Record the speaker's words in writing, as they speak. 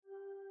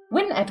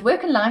Win at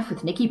Work and Life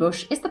with Nikki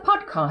Bush is the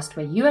podcast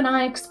where you and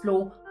I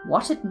explore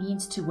what it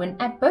means to win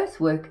at both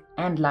work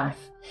and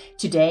life.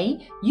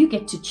 Today, you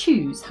get to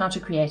choose how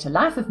to create a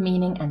life of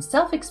meaning and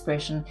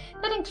self-expression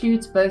that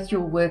includes both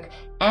your work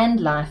and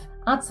life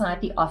outside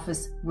the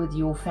office with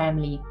your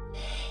family.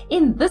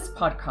 In this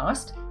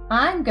podcast,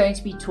 I'm going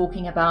to be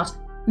talking about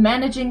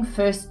managing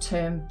first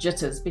term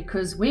jitters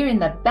because we're in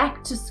the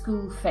back to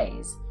school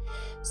phase.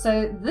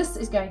 So this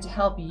is going to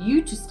help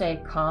you to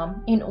stay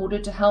calm in order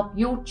to help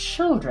your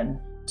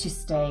children to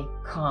stay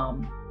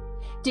calm.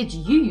 Did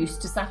you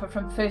used to suffer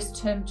from first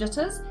term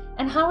jitters?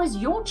 And how is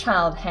your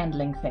child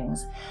handling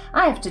things?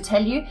 I have to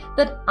tell you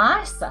that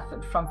I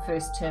suffered from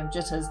first term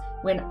jitters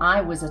when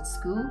I was at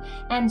school,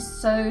 and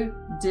so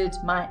did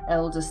my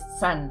eldest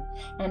son.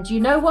 And you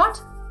know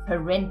what?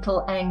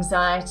 Parental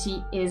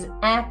anxiety is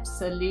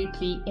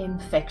absolutely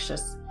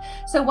infectious.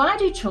 So why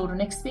do children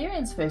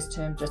experience first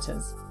term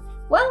jitters?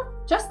 Well,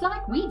 just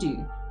like we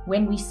do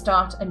when we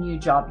start a new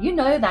job. You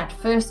know, that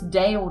first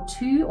day or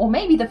two, or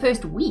maybe the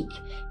first week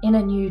in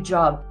a new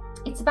job.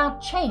 It's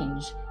about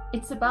change.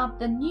 It's about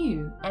the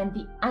new and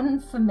the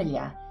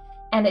unfamiliar.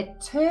 And it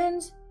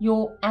turns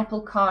your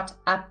apple cart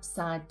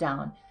upside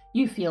down.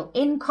 You feel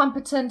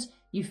incompetent,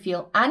 you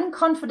feel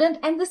unconfident,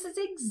 and this is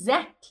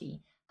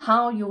exactly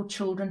how your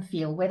children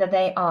feel, whether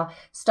they are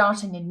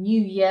starting a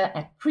new year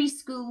at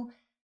preschool,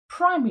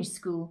 primary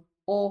school,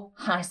 or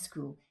high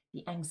school.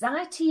 The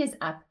anxiety is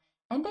up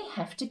and they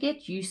have to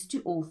get used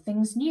to all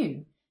things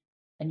new.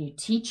 A new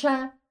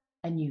teacher,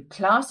 a new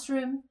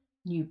classroom,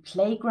 new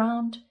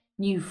playground,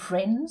 new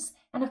friends,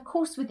 and of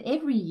course with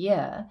every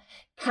year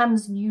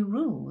comes new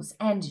rules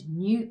and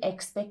new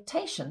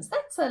expectations.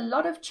 That's a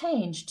lot of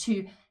change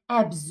to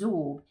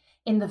absorb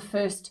in the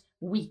first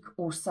week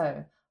or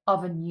so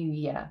of a new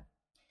year.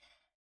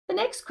 The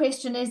next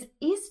question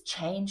is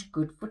change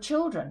good for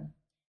children?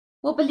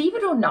 Well, believe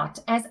it or not,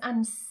 as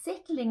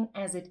unsettling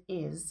as it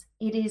is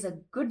a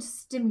good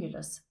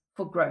stimulus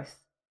for growth.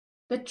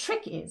 The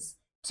trick is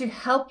to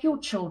help your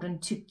children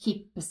to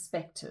keep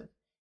perspective,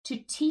 to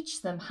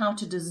teach them how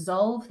to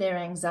dissolve their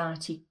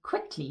anxiety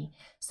quickly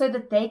so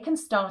that they can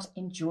start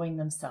enjoying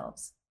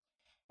themselves.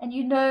 And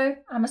you know,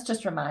 I must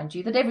just remind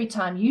you that every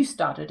time you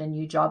started a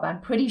new job,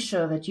 I'm pretty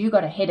sure that you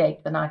got a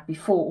headache the night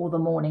before or the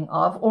morning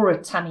of, or a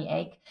tummy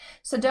ache.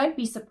 So don't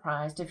be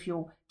surprised if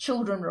your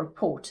children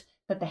report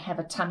that they have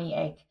a tummy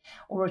ache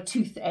or a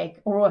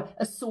toothache or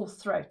a sore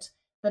throat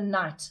the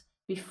night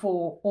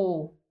before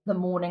or the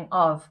morning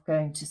of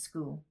going to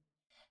school.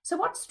 So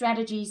what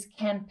strategies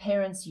can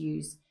parents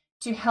use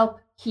to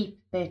help keep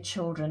their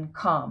children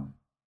calm?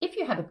 If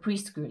you have a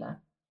preschooler,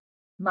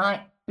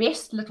 my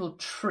best little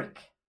trick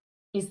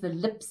is the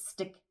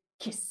lipstick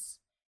kiss.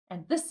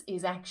 And this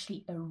is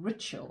actually a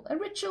ritual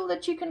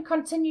that you can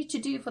continue to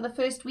do for the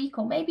first week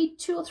or maybe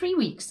 2 or 3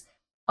 weeks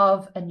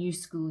of a new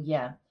school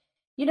year.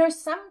 You know,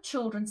 some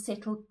children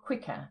settle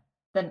quicker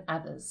than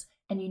others,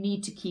 and you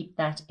need to keep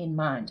that in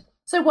mind.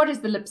 So what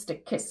is the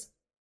lipstick kiss?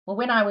 Well,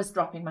 when I was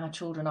dropping my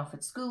children off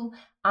at school,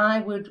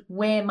 I would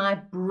wear my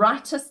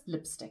brightest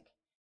lipstick,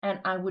 and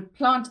I would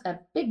plant a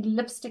big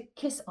lipstick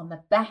kiss on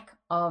the back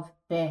of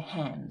their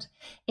hand.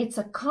 It's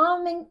a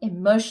calming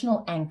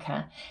emotional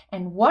anchor,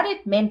 and what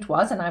it meant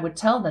was, and I would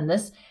tell them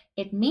this,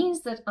 it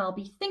means that I'll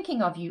be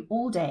thinking of you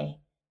all day.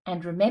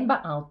 And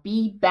remember, I'll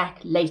be back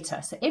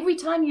later. So every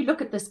time you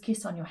look at this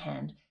kiss on your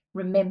hand,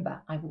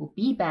 remember, I will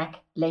be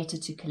back later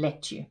to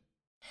collect you.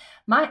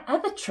 My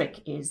other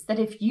trick is that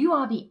if you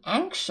are the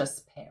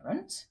anxious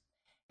parent,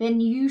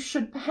 then you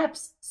should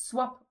perhaps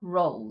swap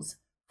roles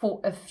for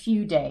a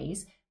few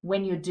days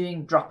when you're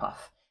doing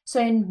drop-off.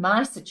 So in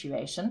my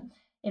situation,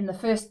 in the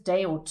first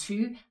day or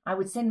two, I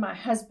would send my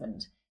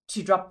husband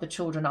to drop the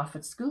children off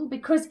at school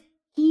because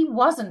he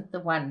wasn't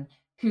the one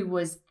who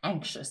was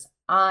anxious.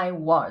 I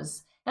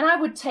was. And I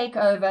would take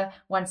over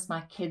once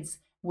my kids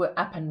were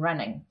up and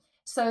running.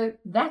 So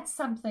that's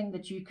something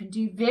that you can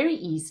do very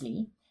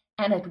easily,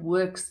 and it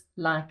works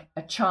like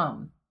a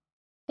charm.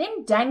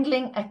 Then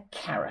dangling a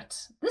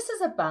carrot. This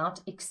is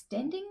about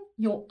extending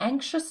your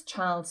anxious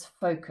child's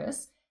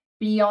focus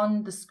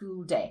beyond the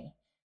school day.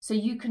 So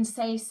you can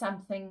say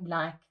something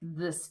like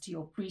this to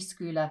your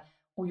preschooler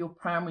or your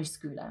primary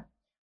schooler.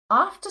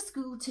 After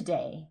school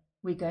today,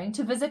 we're going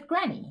to visit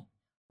Granny.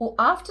 Or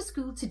after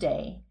school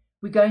today,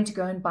 we're going to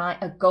go and buy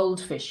a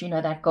goldfish, you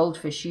know, that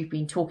goldfish you've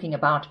been talking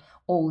about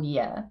all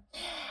year.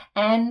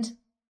 And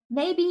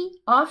maybe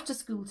after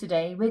school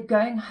today, we're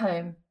going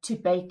home to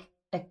bake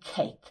a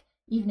cake,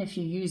 even if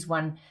you use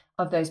one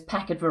of those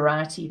packet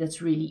variety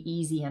that's really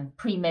easy and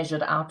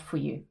pre-measured out for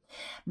you.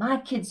 My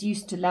kids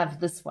used to love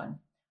this one.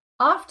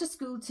 After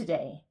school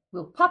today,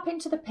 we'll pop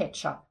into the pet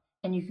shop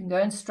and you can go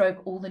and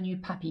stroke all the new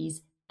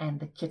puppies and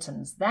the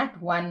kittens.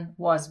 That one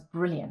was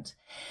brilliant.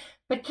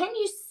 But can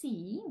you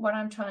see what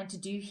I'm trying to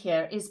do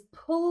here is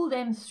pull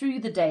them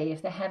through the day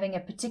if they're having a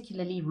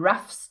particularly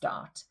rough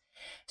start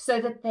so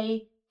that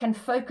they can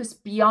focus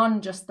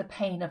beyond just the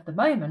pain of the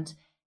moment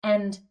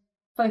and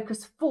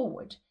focus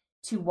forward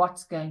to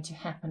what's going to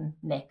happen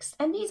next.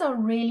 And these are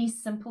really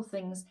simple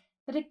things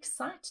that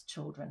excite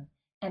children.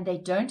 and they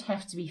don't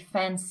have to be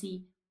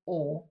fancy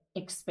or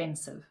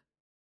expensive.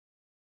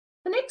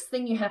 The next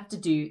thing you have to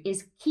do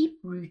is keep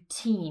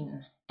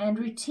routine, and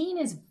routine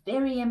is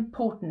very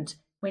important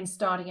when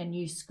starting a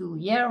new school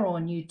year or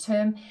a new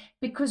term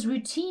because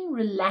routine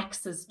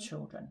relaxes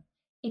children.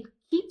 It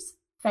keeps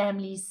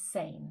families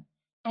sane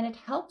and it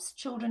helps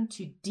children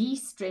to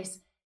de-stress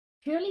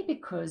purely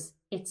because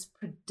it's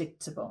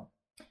predictable.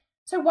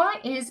 So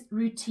why is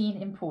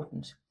routine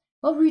important?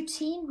 Well,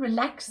 routine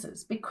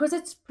relaxes because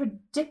it's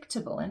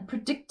predictable, and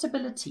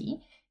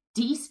predictability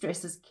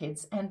de-stresses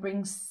kids and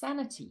brings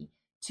sanity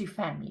to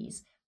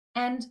families.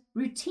 And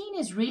routine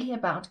is really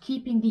about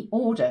keeping the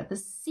order, the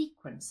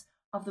sequence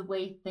of the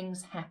way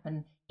things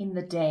happen in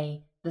the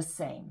day the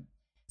same.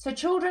 So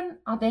children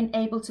are then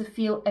able to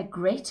feel a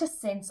greater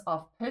sense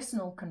of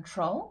personal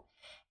control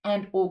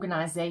and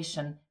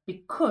organization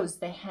because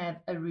they have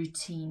a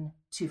routine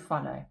to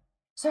follow.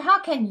 So how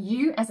can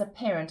you as a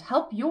parent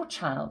help your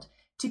child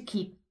to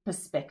keep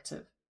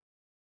perspective?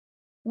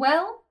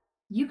 Well,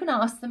 you can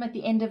ask them at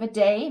the end of a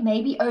day,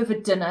 maybe over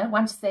dinner,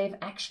 once they've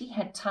actually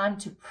had time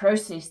to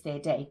process their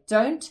day.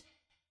 Don't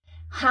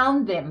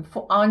hound them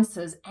for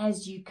answers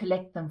as you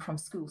collect them from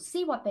school.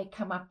 See what they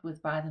come up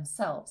with by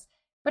themselves.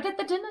 But at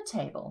the dinner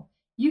table,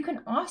 you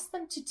can ask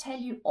them to tell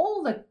you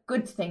all the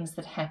good things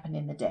that happen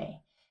in the day.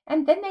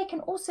 And then they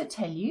can also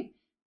tell you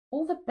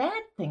all the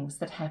bad things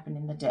that happen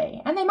in the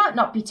day. And they might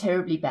not be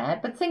terribly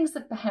bad, but things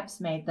that perhaps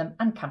made them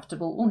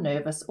uncomfortable or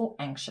nervous or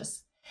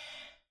anxious.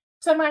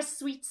 So my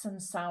sweets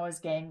and sours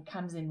game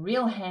comes in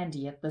real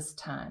handy at this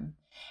time.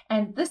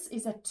 And this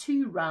is a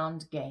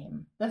 2-round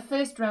game. The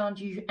first round,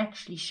 you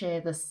actually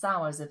share the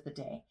sours of the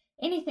day.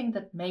 Anything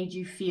that made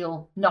you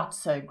feel not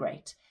so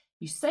great.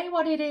 You say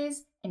what it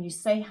is, and you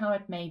say how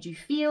it made you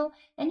feel,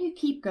 and you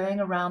keep going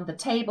around the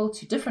table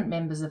to different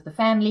members of the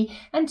family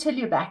until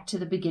you're back to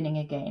the beginning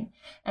again.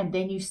 And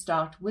then you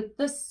start with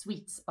the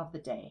sweets of the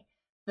day,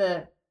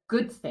 the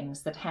good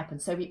things that happen.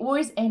 So we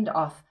always end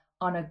off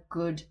on a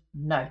good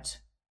note.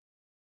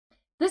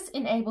 This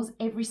enables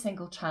every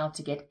single child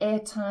to get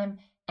airtime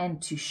and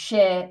to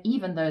share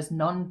even those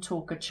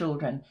non-talker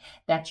children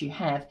that you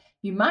have.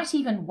 You might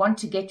even want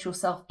to get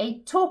yourself a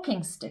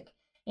talking stick.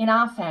 In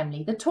our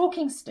family, the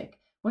talking stick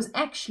was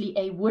actually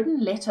a wooden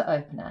letter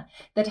opener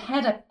that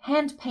had a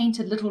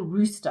hand-painted little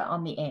rooster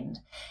on the end.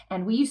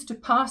 And we used to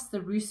pass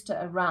the rooster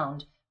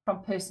around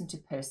from person to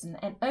person,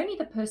 and only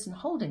the person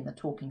holding the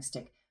talking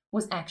stick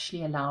was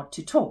actually allowed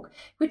to talk,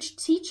 which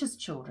teaches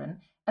children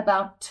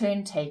about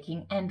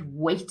turn-taking and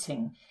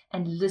waiting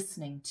and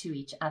listening to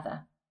each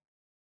other.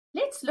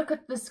 Let's look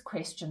at this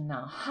question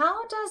now.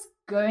 How does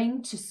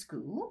going to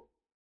school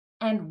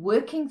and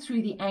working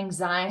through the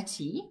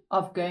anxiety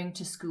of going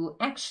to school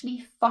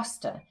actually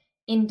foster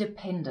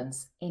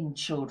independence in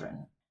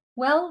children?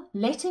 Well,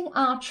 letting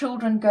our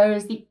children go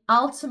is the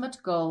ultimate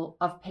goal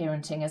of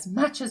parenting, as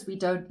much as we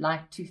don't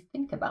like to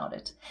think about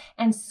it.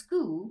 And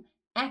school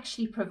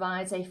actually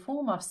provides a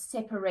form of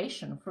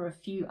separation for a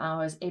few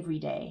hours every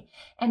day.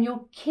 And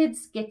your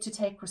kids get to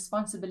take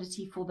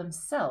responsibility for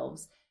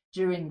themselves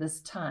during this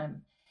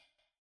time.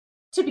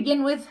 To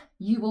begin with,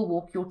 you will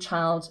walk your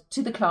child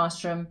to the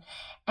classroom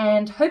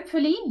and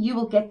hopefully you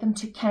will get them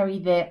to carry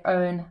their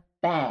own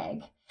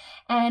bag.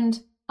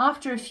 And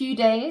after a few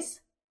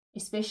days,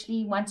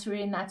 especially once we're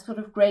in that sort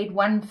of grade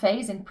 1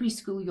 phase in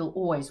preschool, you'll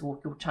always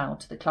walk your child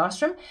to the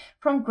classroom.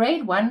 From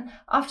grade 1,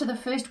 after the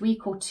first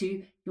week or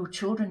two, your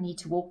children need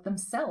to walk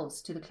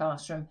themselves to the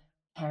classroom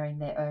carrying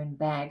their own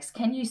bags.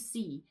 Can you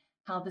see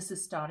how this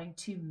is starting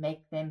to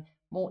make them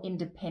more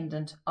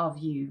independent of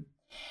you?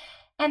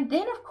 And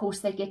then, of course,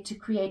 they get to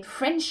create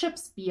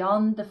friendships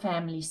beyond the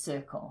family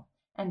circle.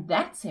 And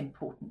that's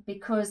important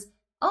because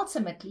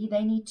ultimately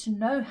they need to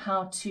know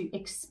how to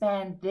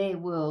expand their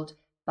world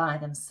by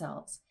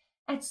themselves.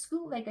 At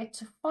school, they get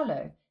to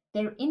follow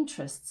their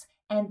interests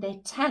and their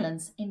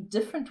talents in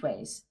different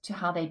ways to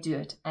how they do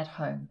it at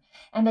home.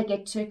 And they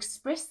get to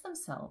express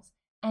themselves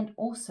and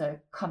also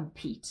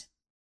compete.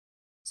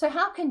 So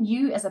how can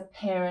you as a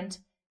parent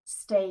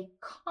stay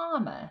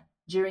calmer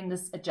during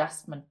this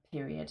adjustment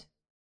period?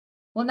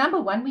 Well,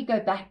 number one, we go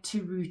back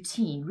to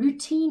routine.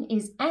 Routine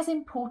is as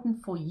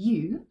important for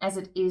you as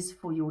it is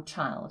for your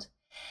child.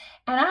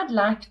 And I'd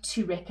like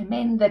to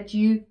recommend that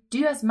you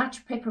do as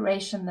much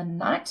preparation the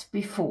night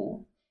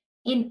before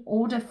in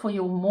order for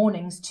your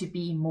mornings to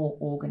be more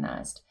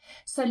organized.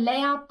 So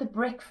lay out the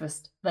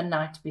breakfast the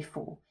night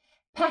before.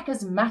 Pack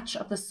as much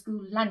of the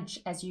school lunch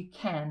as you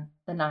can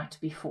the night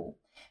before.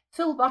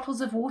 Fill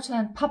bottles of water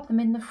and pop them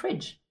in the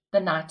fridge the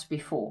night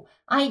before.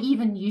 I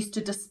even used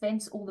to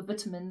dispense all the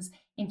vitamins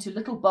into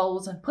little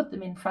bowls and put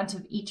them in front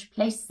of each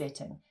place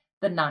setting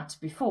the night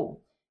before.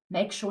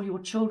 Make sure your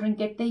children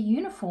get their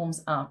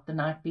uniforms out the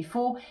night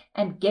before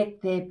and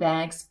get their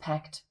bags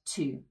packed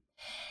too.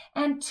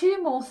 And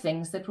two more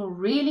things that will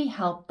really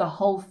help the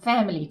whole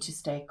family to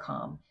stay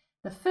calm.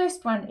 The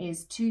first one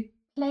is to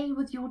play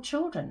with your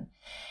children.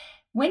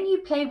 When you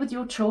play with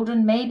your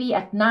children, maybe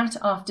at night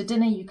after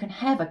dinner, you can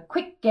have a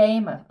quick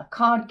game, a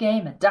card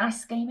game, a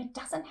dice game. It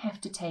doesn't have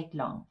to take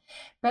long,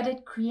 but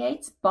it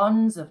creates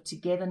bonds of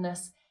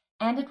togetherness,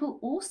 and it will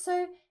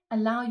also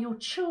allow your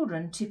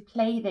children to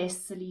play their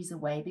sillies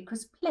away,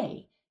 because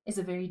play is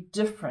a very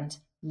different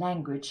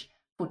language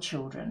for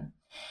children.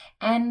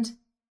 And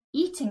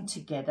eating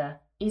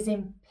together is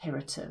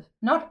imperative.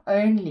 Not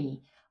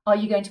only are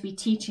you going to be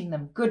teaching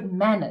them good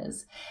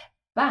manners,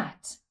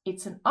 but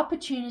it's an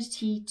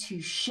opportunity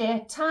to share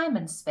time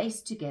and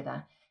space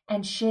together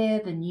and share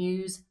the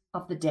news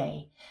of the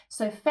day.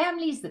 So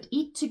families that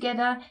eat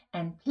together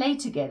and play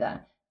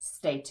together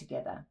stay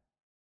together.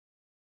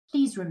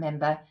 Please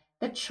remember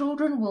that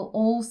children will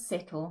all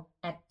settle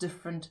at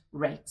different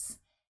rates,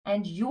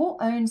 and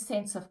your own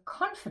sense of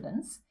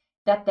confidence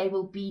that they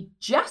will be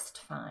just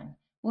fine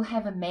will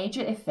have a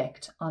major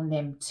effect on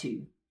them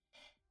too.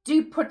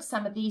 Do put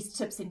some of these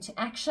tips into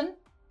action,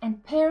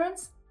 and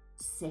parents,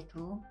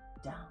 settle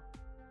down.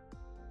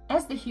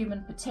 As the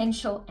human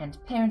potential and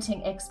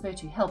parenting expert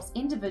who helps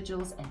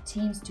individuals and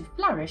teams to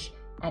flourish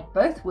at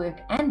both work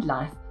and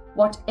life,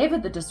 whatever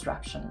the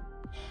disruption,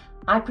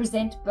 I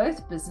present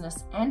both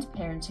business and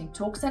parenting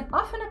talks, and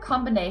often a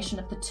combination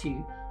of the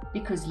two,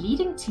 because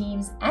leading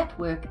teams at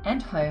work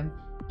and home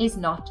is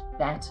not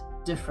that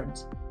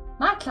different.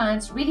 My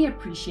clients really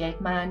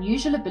appreciate my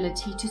unusual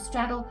ability to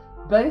straddle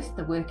both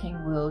the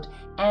working world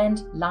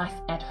and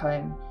life at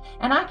home,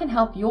 and I can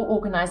help your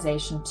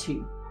organization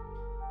too.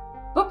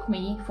 Book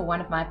me for one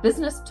of my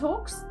business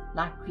talks,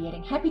 like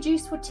Creating Happy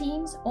Juice for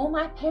Teams, or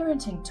my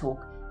parenting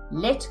talk,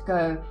 Let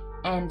Go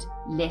and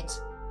Let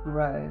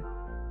Grow.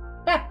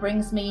 That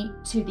brings me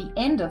to the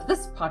end of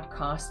this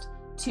podcast.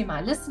 To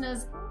my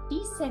listeners,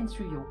 please send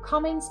through your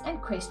comments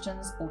and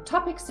questions or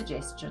topic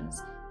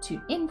suggestions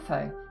to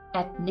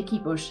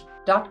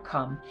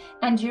info@nikkibush.com,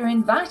 and you're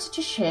invited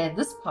to share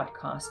this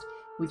podcast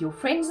with your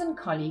friends and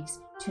colleagues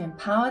to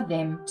empower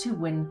them to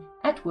win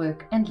at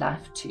work and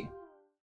life too.